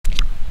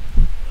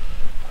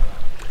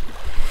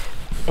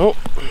Oh,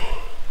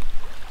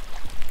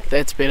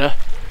 that's better.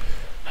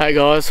 Hey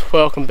guys,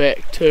 welcome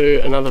back to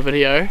another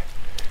video.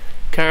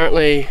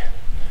 Currently,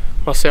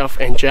 myself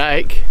and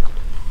Jake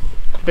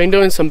have been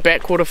doing some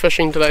backwater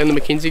fishing today in the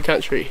Mackenzie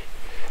country.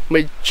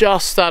 We're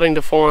just starting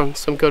to find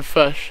some good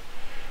fish.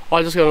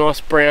 I just got a nice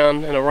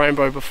brown and a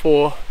rainbow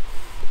before.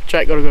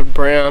 Jake got a good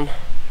brown.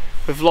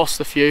 We've lost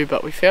a few,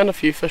 but we found a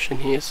few fish in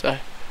here, so we'll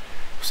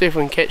see if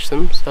we can catch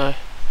them, so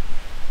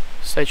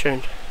stay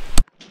tuned.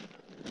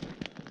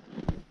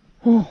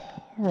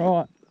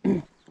 Right,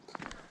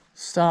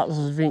 start this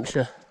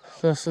adventure.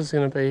 This is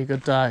going to be a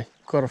good day.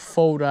 Got a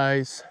full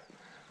day's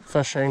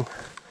fishing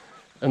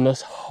in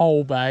this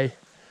whole bay.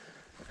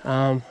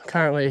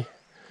 Currently,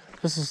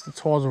 this is the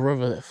Twizel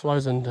River that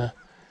flows into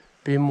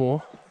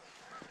Benmore,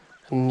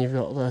 and then you've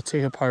got the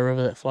Tekapo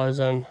River that flows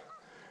in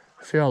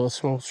a few other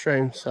small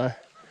streams. So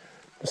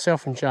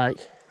myself and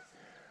Jake,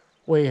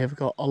 we have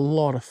got a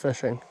lot of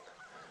fishing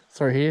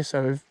through here,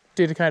 so we've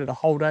dedicated a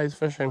whole day's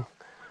fishing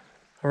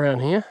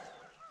around here.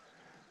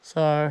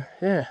 So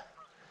yeah,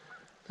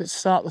 let's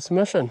start this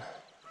mission.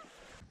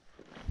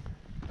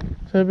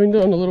 So I've been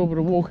doing a little bit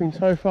of walking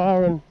so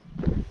far and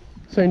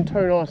seen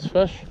two nice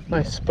fish.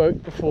 They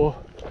spooked before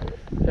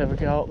I have a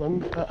go at them,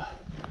 but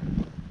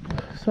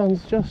the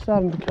sun's just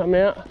starting to come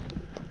out.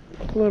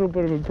 A little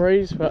bit of a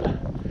breeze, but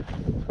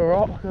it's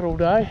alright, we've got all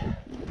day.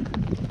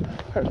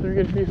 Hopefully we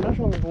get a few fish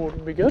on the board,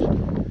 would be good.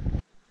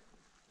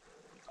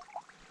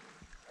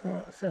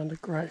 Alright, I found a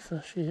great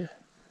fish here.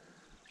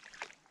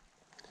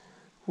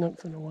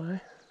 Nymphing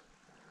away.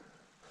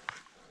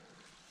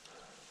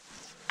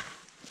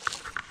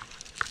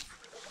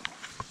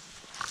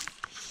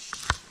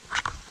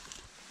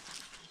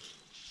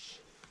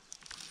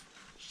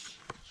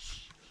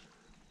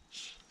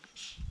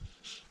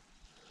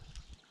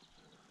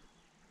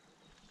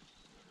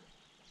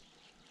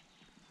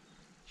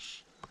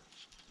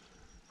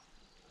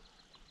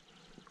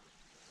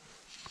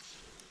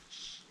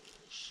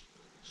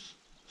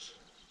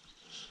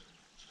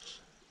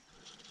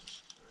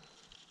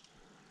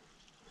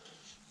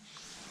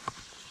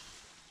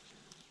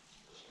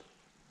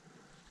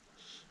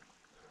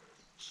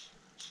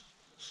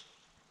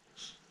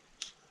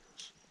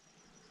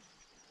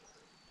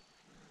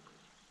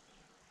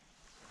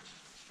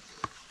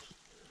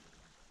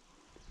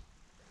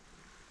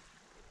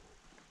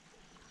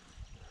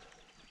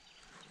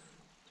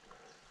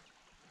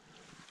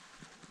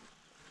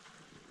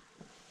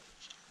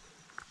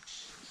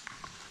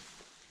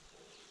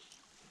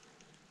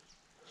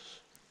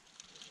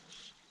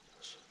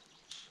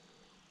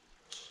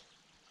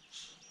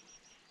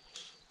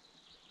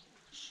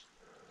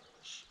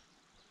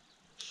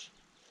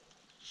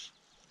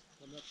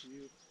 Up to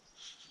you.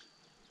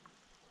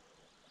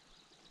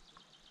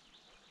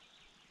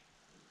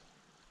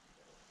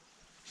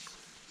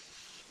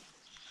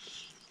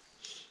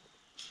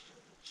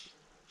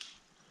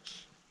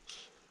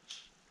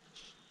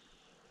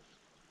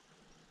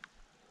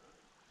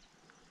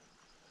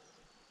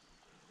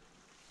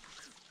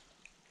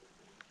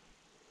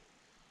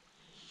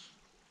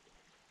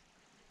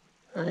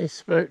 He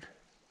spooked.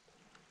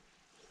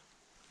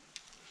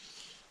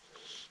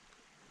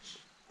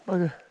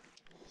 Okay.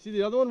 See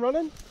the other one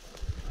running?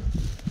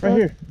 Right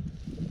here.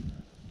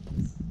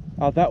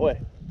 Out that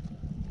way.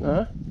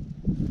 Uh-huh.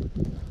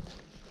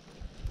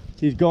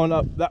 He's going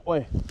up that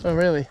way. Oh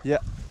really? Yeah.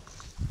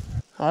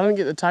 I didn't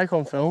get the take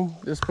on film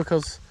just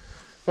because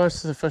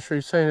most of the fish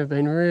we've seen have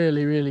been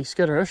really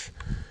skitterish,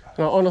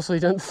 and I honestly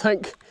didn't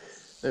think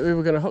that we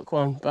were going to hook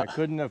one, but I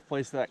couldn't have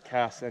placed that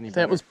cast any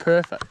better. that was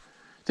perfect.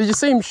 Did you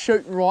see him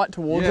shoot right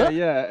towards it?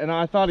 Yeah, and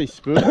I thought he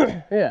spooked.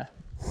 Yeah.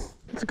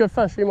 It's a good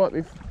fish. He might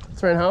be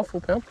 3.5,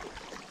 4 pound.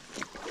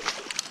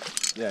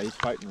 Yeah, he's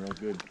fighting real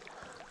good.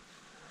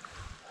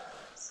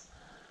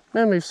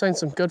 Man, we've seen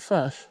some good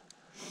fish.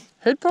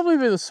 He'd probably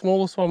be the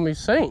smallest one we've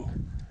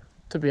seen,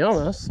 to be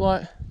honest.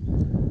 Like,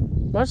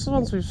 most of the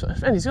ones we've seen,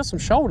 man, he's got some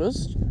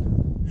shoulders.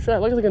 Shit,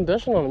 look at the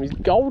condition on him. He's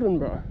golden,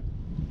 bro.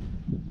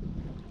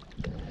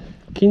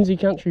 Mackenzie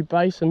Country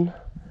Basin,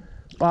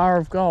 bar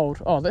of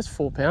gold. Oh, that's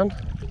 4 pound.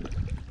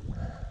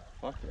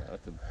 Fuck yeah,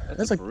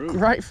 That's a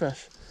great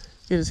fish.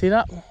 Get his head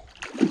up.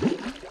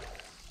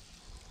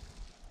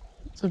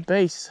 It's a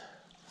beast.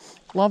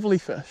 Lovely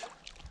fish.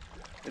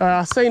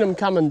 I seen him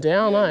coming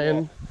down,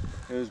 and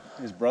it was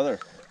his brother.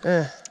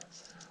 Yeah.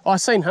 I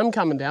seen him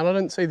coming down. I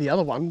didn't see the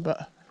other one,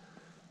 but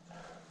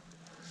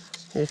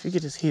yeah, if you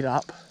get his head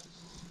up,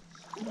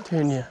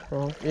 turn you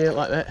right, yeah,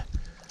 like that.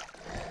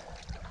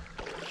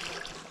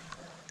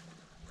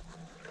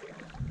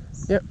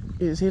 Yep,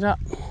 get his head up.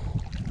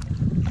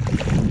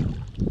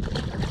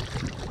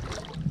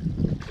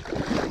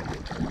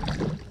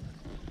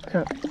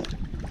 Okay.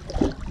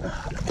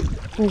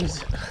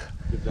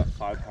 Give that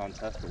 5 pound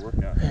test to work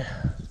out. Yeah.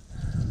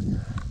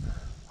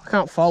 I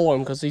can't follow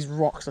him because these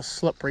rocks are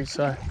slippery,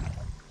 so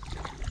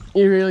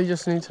you really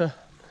just need to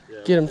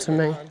get him to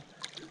me.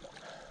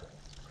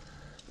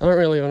 I don't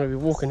really want to be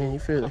walking any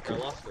further. I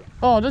lost him.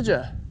 Oh, did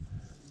you?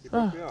 He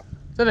broke me off.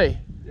 Did he?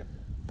 Yeah.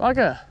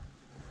 Bugger.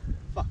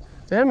 Fuck.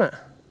 Damn it.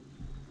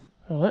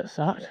 Well, that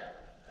sucked.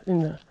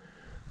 and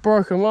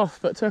broke him off,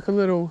 but took a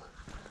little,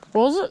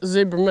 what was it?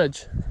 Zebra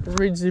midge, a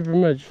red zebra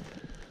midge.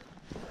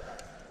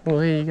 Well,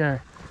 there you go.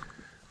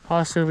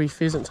 High silvery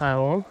pheasant tail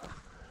on.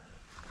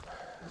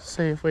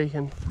 See if we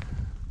can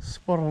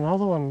spot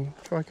another one,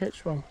 try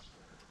catch one.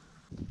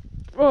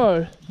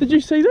 Oh, did you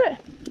see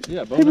that?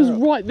 Yeah, He was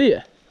right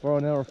there. Bow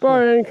and arrow.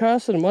 Bro, and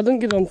casted him. I didn't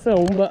get it on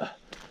film, but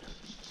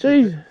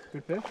geez.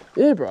 Good fish?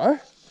 Yeah, bro.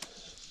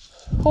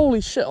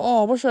 Holy shit.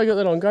 Oh, I wish I got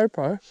that on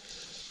GoPro.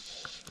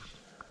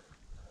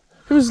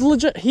 He was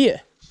legit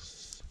here.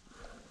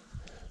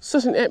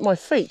 Sitting at my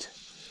feet.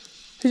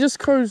 He just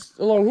cruised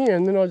along here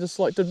and then I just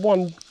like did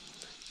one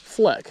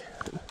flick.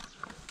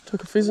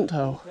 Took a pheasant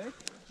tail. Okay.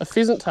 A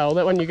pheasant tail,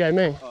 that one you gave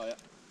me. Oh, yeah.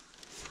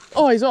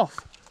 Oh, he's off.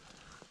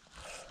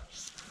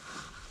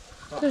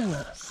 Damn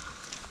it.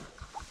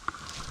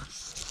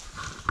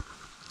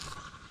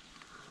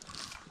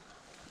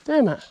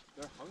 Damn it.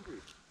 They're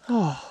hungry.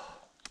 Oh.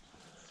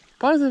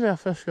 Both of our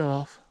fish got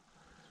off.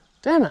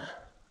 Damn it.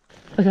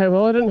 Okay,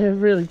 well I didn't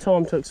have really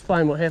time to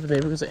explain what happened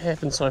there because it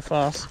happened so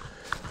fast.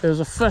 There was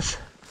a fish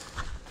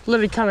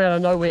literally come out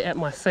of nowhere at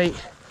my feet.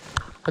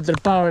 I did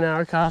a bow and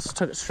arrow cast,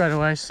 took it straight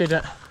away, set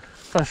it,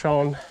 fish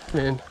on, and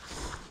then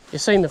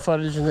you've seen the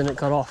footage and then it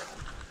got off.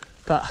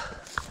 But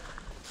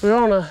we're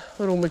on a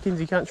little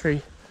Mackenzie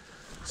Country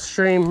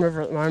stream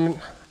river at the moment.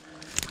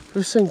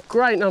 We've seen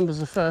great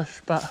numbers of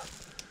fish, but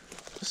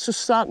it's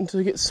just starting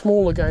to get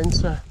small again,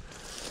 so I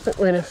think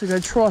we're gonna have to go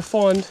try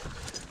find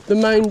the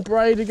main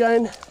braid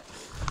again.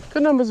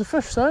 Good numbers of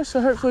fish though,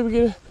 so hopefully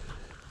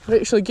we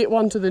actually get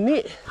one to the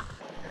net.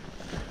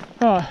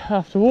 Oh,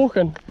 after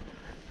walking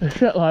a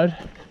shitload,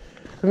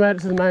 we made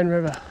it to the main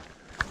river.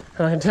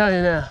 And I can tell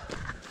you now,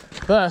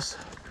 this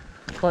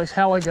looks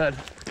hella good.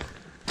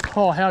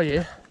 Oh, hell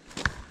yeah.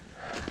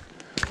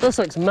 This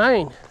looks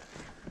main.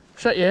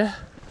 Shit yeah.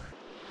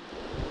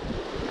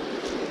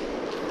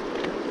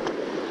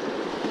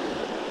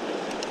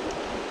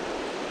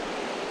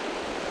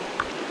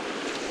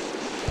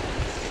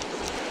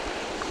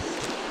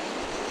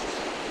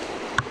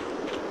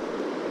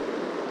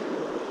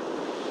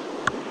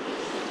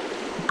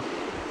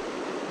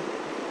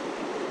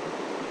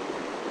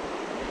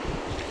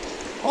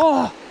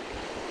 Oh!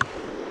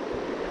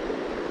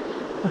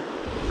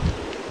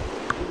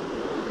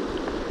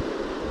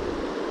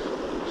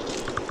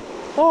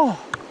 Oh!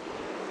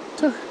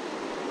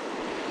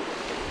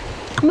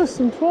 Missed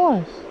him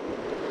twice.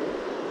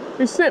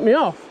 He snapped me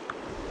off.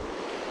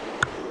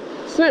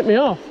 Snapped me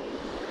off.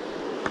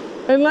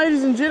 And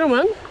ladies and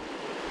gentlemen,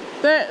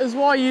 that is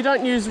why you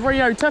don't use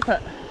Rio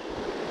tippet.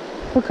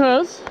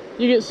 Because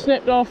you get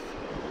snapped off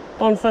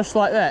on fish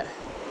like that.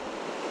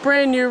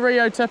 Brand new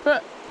Rio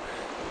tippet.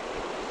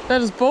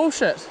 That is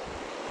bullshit.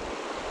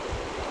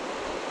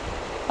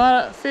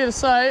 But fair to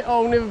say,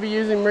 I'll never be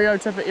using Rio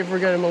tippet ever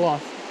again in my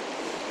life.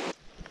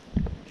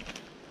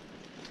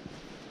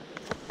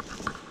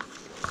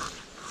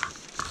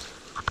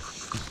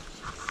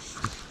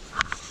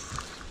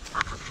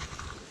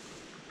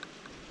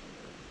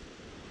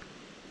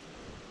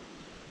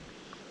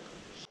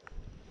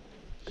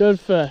 Good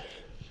fish.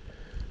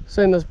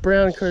 Seen this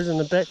brown cruise in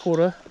the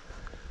backwater.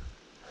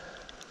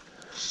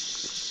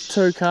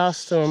 2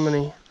 casts to him and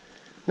he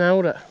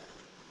nailed it.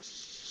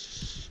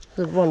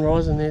 There's one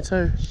rising there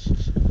too.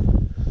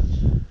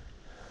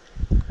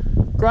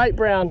 Great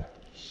brown.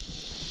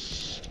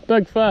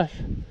 Big fish.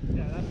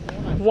 Yeah,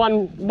 that's the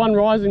one One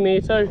rising there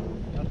too.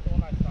 That's the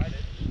one I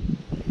sighted.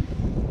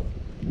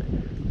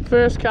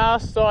 First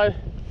cast I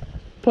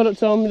put it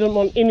to him, didn't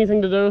want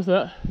anything to do with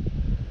it.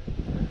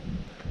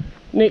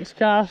 Next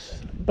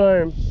cast,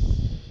 boom.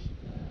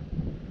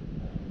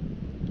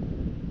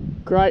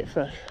 Great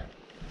fish.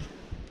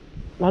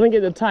 I didn't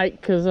get the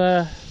take because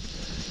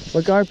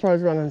my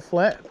GoPro's running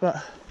flat,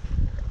 but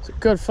it's a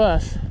good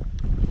fish.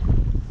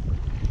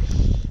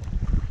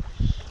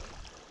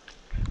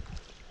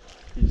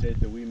 You say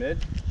the wee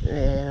mid?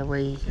 Yeah, Oh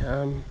yeah,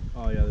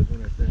 there's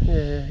one right there.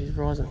 yeah, he's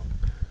rising.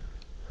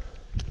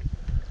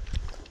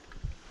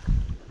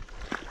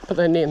 Put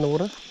that net in the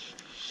water.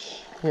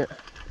 Yeah.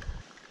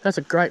 That's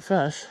a great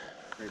fish.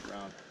 Great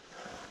brown.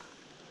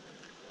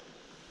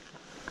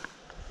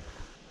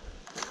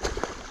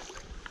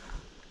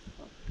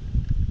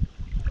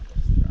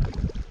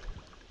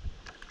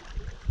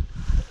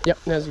 Yep,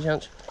 now's your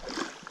chance.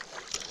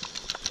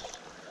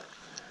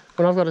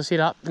 When I've got to set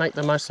up, make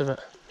the most of it.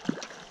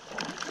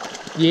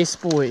 Yes,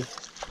 boy.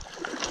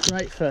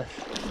 Great fish.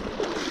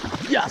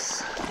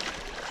 Yes!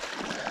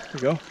 There you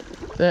go.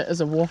 That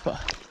is a whopper.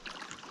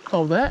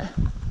 Hold that.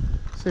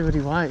 See what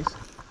he weighs.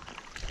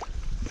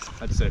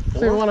 I'd say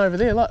 4. See one over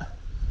there, look.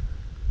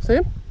 See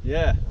him?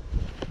 Yeah.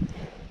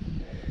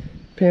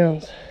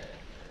 Pounds.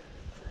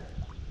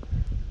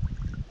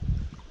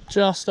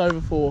 Just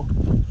over 4.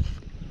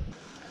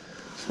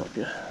 It's not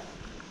good.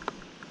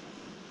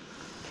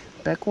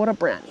 Backwater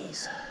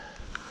brownies.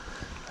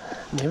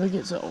 Never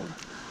gets old.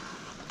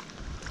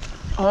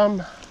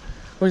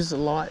 Where's the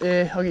light?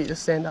 Yeah, I'll get you to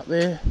stand up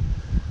there.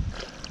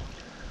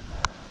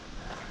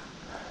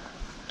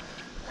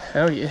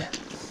 Hell yeah.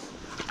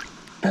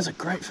 That's a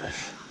great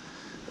fish.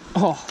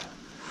 Oh,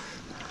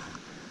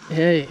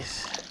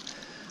 yes.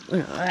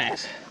 Look at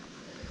that.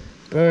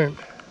 Boom.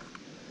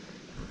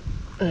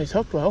 And he's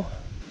hooked well.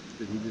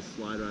 Did he just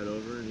slide right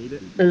over and eat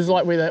it? It was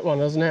like where that one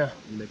is now.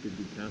 You make a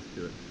good cast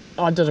to it.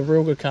 I did a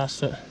real good cast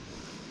to it.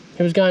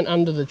 He was going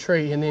under the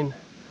tree and then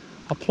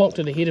I plonked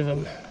it ahead of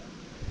him.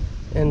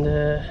 And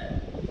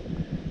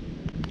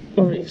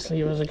obviously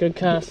it was a good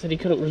cast that he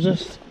couldn't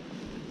resist.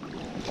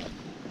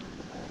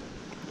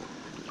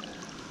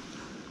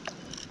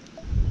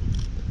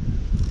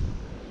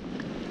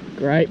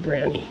 Great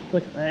brownie.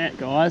 Look at that,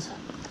 guys.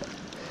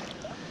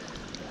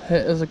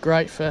 That is a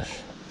great fish.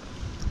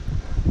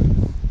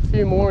 A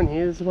few more in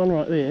here. There's one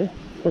right there.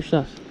 Watch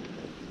this.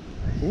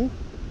 See?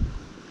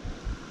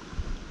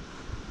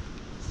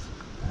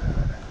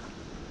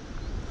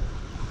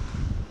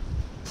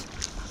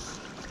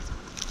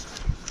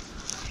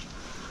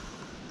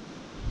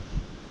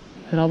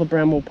 That other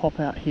brown will pop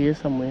out here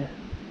somewhere.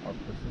 Our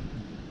persistence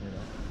is paid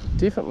off.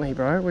 Definitely,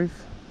 bro.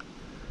 We've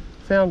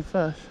found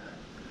fish.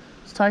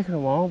 It's taken a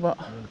while, but...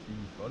 You want to see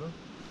these photos?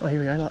 Oh, here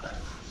we go, look.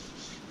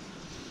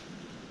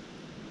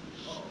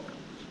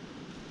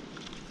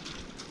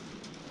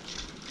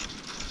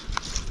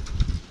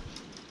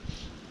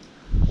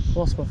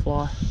 Lost my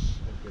fly. I'll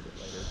get it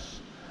later.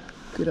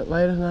 Get it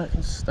later, no, it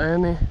can stay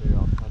in there. Maybe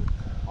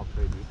I'll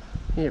trade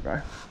you. Yeah,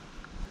 bro.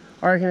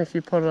 I reckon if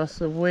you put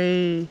us a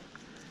wee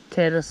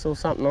caddis or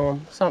something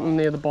on, something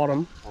near the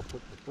bottom. I'll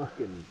put the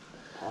fucking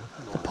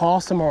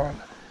possum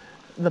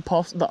The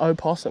possum on. The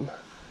opossum.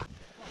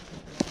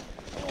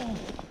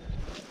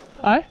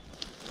 Hey?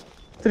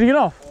 Did he get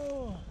off?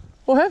 Oh,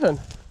 What happened?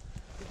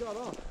 he got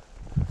off.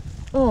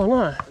 Oh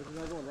no. There's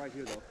another one right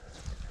here though.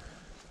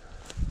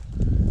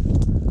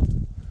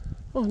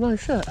 Oh no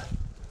shit.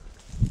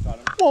 Got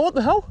him. Whoa, what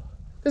the hell?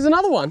 There's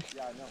another one.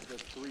 Yeah, I know.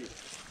 There's three.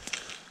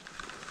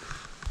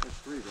 There's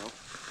three, bro.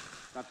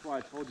 That's why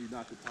I told you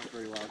not to talk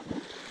very loud.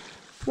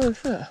 No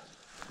shit.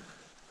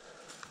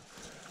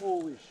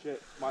 Holy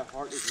shit, my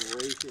heart is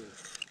racing.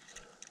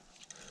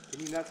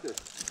 Can you net this?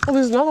 Oh,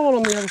 there's another one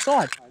on the other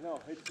side. I know,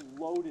 it's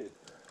loaded.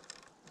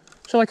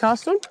 Shall I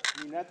cast him?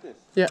 Can you net this?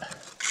 Yeah.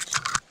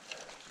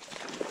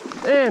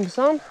 Damn,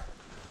 son.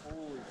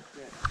 Holy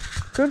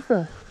shit. Good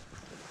fish.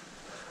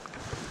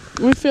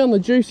 We found the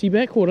juicy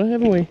backwater,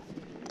 haven't we?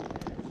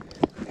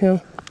 Yeah.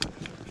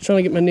 Trying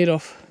to get my net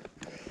off.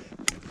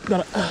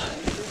 Got it.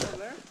 Over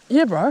there?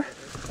 Yeah, bro.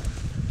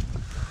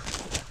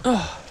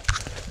 Oh.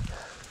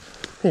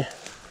 Yeah. I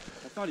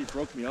thought he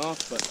broke me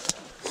off, but...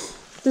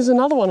 There's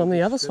another one on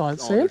the other side,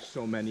 oh, see? there's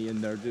so many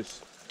and they're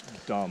just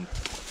dumb.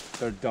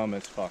 They're dumb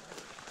as fuck.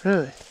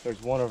 Really?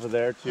 There's one over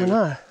there too. I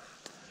know.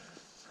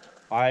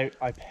 I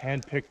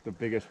handpicked the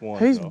biggest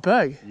one. He's though.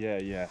 big. Yeah,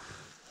 yeah.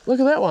 Look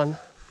at that one.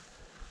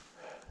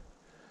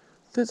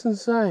 That's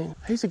insane.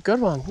 He's a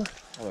good one.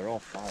 Oh, they're all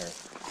fire.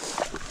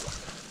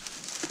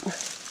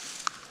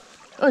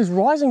 Oh, he's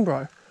rising,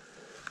 bro.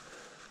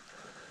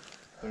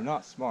 They're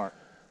not smart.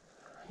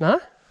 No?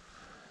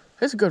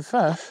 He's a good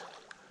fish.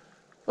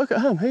 Look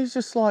at him. He's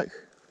just like...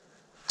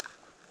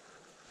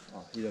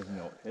 Oh, he doesn't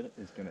know what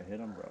is gonna hit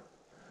him, bro.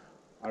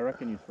 I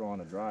reckon you throw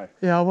on a dry.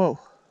 Yeah, I will.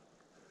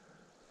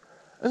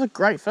 It's a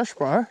great fish,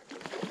 bro.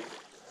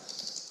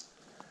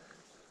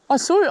 I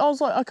saw it. I was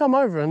like, I come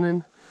over and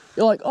then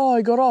you're like, oh,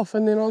 he got off.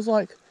 And then I was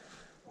like,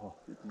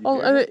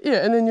 Oh,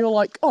 yeah. And then you're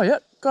like, oh, yeah,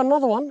 got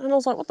another one. And I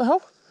was like, what the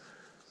hell?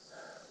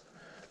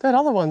 That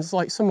other one's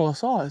like similar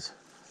size.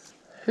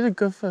 He's a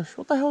good fish.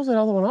 What the hell is that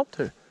other one up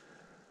to?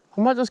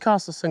 I might just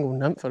cast a single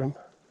nymph at him.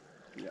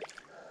 Yeah.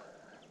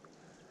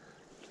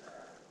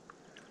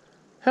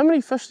 How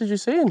many fish did you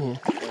see in here?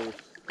 There was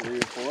 3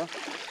 or 4.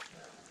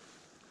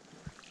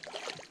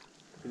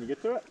 Can you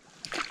get to it?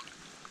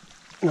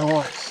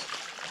 Nice.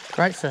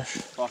 Great fish.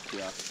 Fuck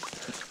yeah.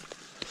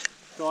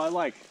 So I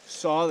like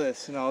saw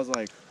this and I was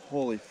like,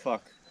 holy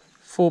fuck.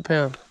 4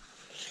 pound.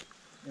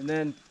 And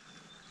then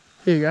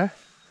Here you go.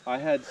 I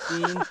had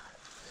seen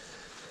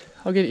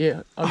I'll get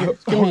it.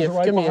 Yeah.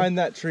 right behind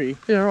that tree.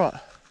 Yeah, right.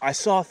 I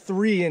saw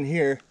 3 in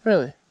here,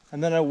 Really?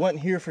 and then I went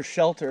here for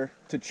shelter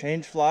to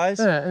change flies.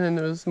 Yeah, and then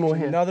there was more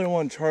here. Another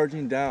one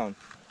charging down.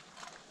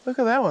 Look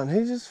at that one.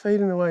 He's just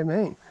feeding away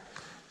mean.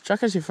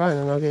 Chuck us your phone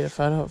and I'll get a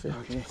photo of you.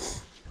 Okay.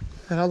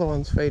 That other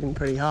one's feeding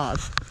pretty hard.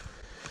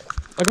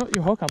 I got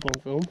your hook up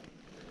on film.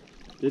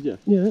 Did you?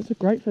 Yeah, that's a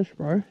great fish,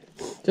 bro.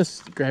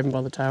 Just grab him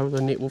by the tail,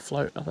 the net will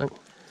float, I think.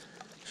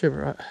 Should be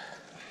right.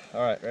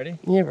 All right, ready?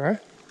 Yeah, bro.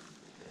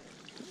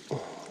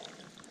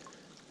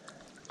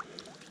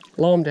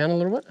 Lower him down a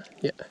little bit.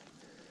 Yeah.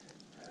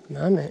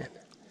 My man.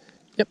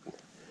 Yep.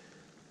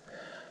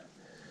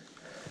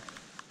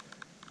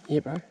 Yeah,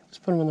 bro.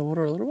 Just put him in the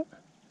water a little bit.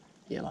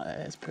 Yeah, like that.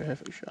 That's a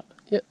perfect shot.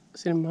 Yep.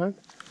 Send him home.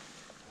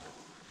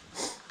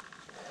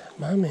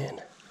 My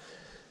man.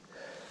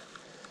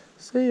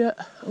 See ya.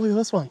 Oh, look at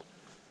this one.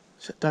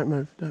 Shit, don't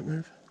move. Don't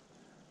move.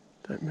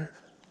 Don't move.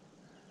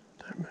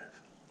 Don't move.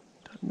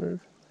 Don't move.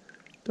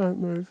 Don't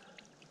move.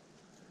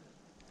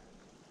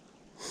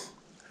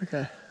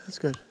 Okay, that's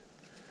good.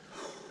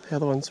 The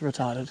other one's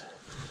retarded.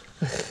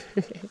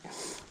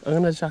 I'm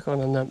gonna chuck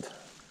on a nymph.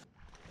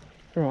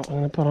 Right, I'm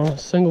going to put on a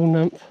single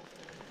nymph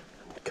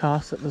and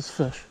cast at this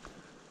fish.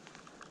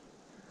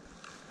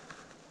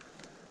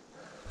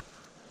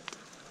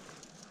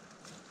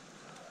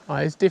 Oh,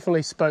 he's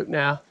definitely spooked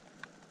now.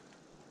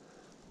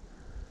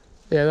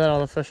 Yeah, that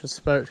other fish is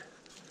spooked.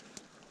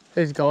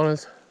 He's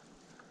goners.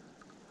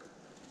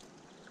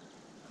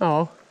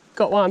 Oh,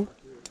 got one.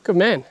 Good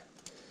man.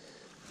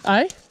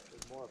 Eh?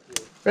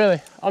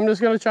 Really? I'm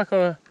just going to chuck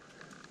on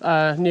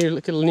a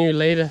new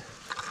leader.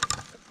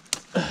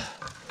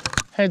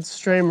 Had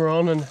streamer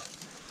on and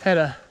had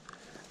a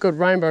good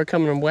rainbow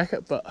coming and whack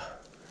it, but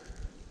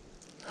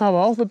oh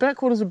well, the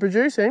backwaters are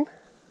producing.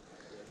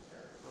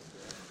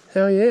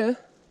 Hell yeah.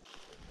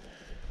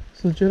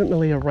 It's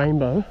legitimately a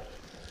rainbow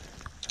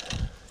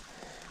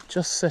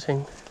just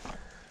sitting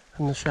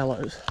in the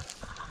shallows.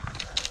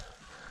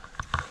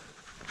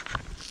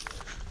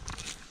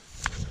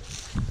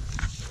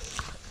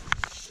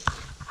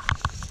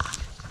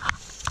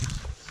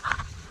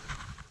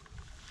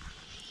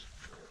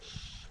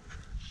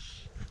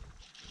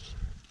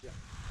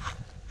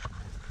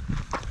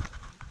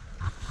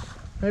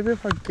 Maybe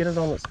if I get it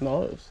on its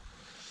nose.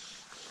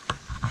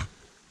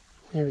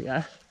 Here we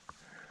go.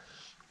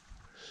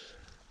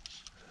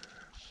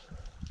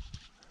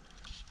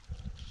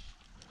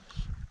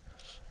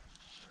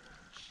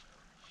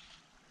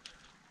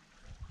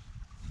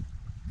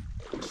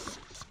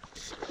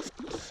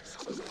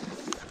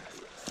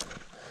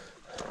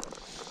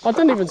 I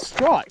didn't even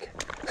strike.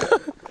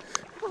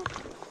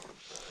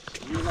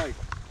 You like,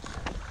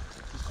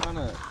 just kind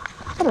of.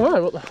 I don't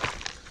know what the.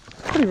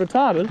 Pretty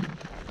retarded.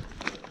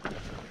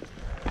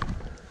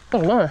 I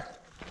don't know.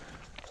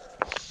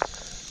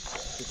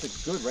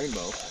 It's a good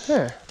rainbow.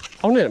 Yeah,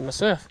 I'll net it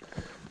myself.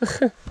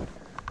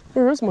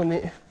 Where is my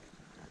net?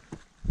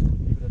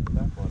 Leave it at the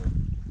backwater.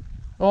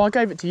 Oh, I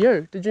gave it to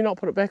you. Did you not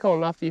put it back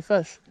on after you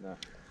fish? No.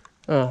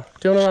 Oh,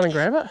 do you want to run and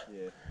grab it?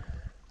 Yeah.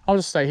 I'll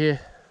just stay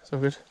here. It's all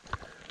good.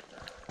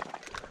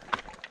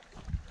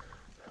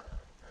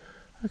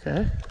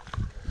 Okay.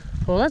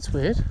 Well, that's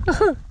weird.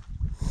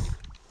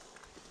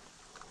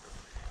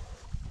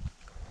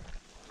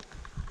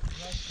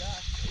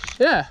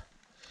 Yeah.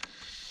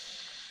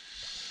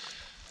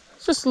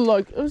 It's just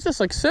like, it was just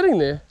like sitting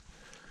there.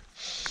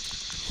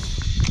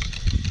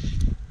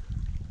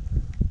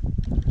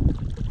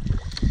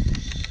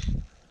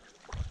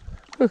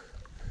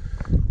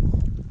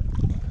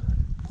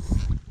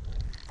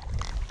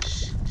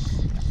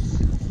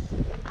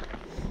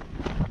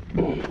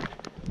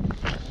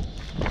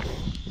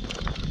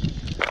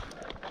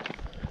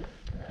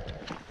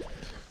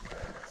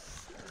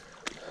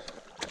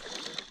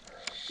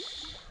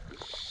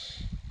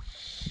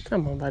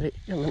 Come on, buddy.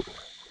 Come on.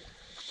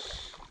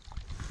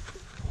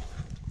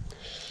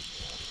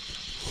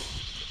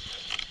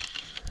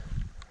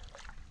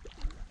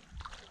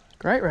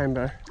 Great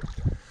rainbow.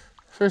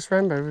 First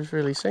rainbow we've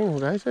really seen all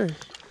day too.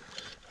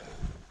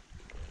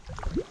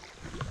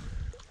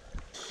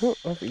 Oh,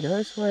 off he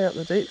goes, way out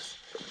the deeps.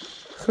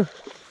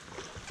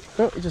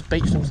 Oh, he just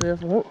beached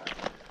himself, I think.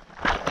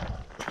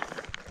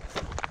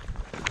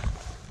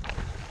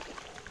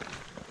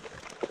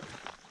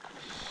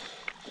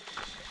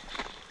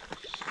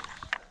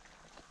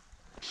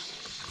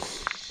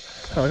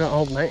 Oh, I got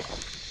old mate.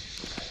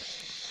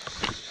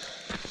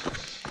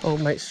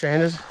 Old mate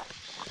stranded.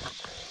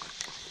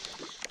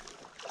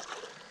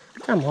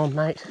 Come on,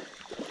 mate.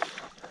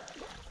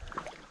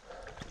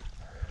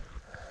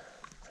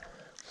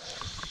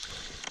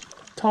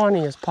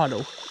 Tiniest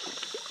puddle.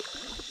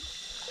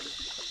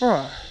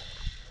 Bro,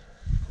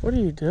 what are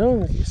you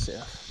doing with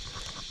yourself?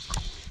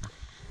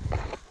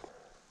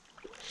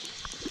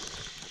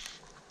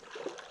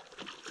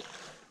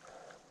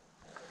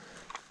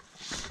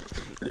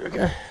 There we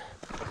go.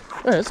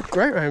 Oh, that's a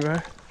great rainbow.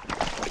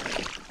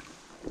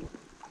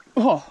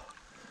 Oh.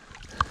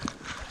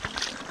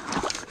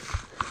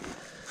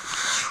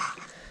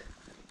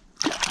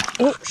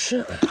 Oh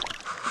shit.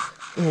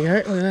 There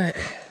you go, look at that.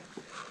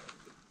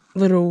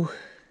 Little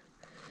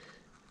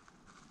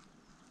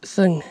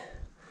thing.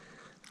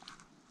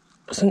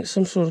 I think it's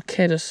some sort of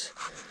caddis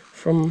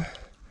from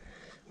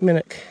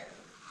Minnock.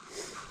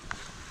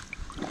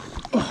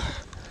 Oh,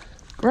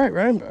 great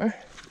rainbow.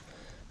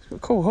 It's got a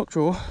cool hook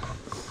draw.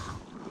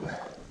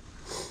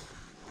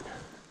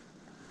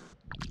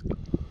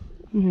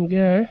 There we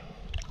go.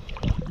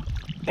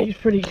 He's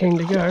pretty keen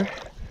to go.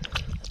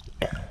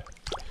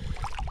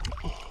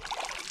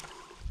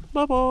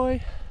 Bye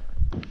bye.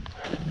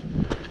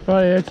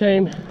 Rightio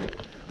team,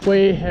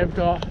 we have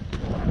got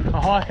a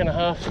hike and a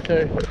half to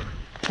do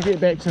to get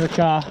back to the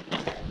car.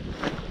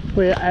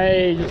 We're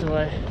ages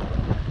away.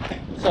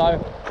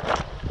 So,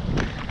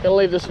 gonna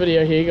leave this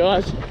video here,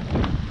 guys.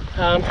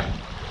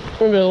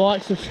 Remember to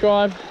like,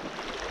 subscribe,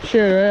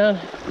 share it around,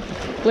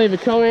 leave a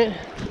comment.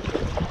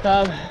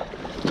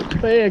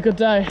 But yeah, good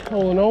day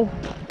all in all.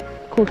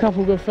 Caught a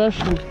couple of good fish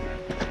and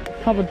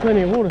covered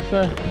plenty of water.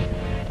 So,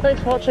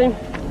 thanks for watching.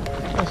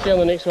 I'll see you on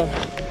the next one.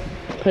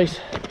 Peace.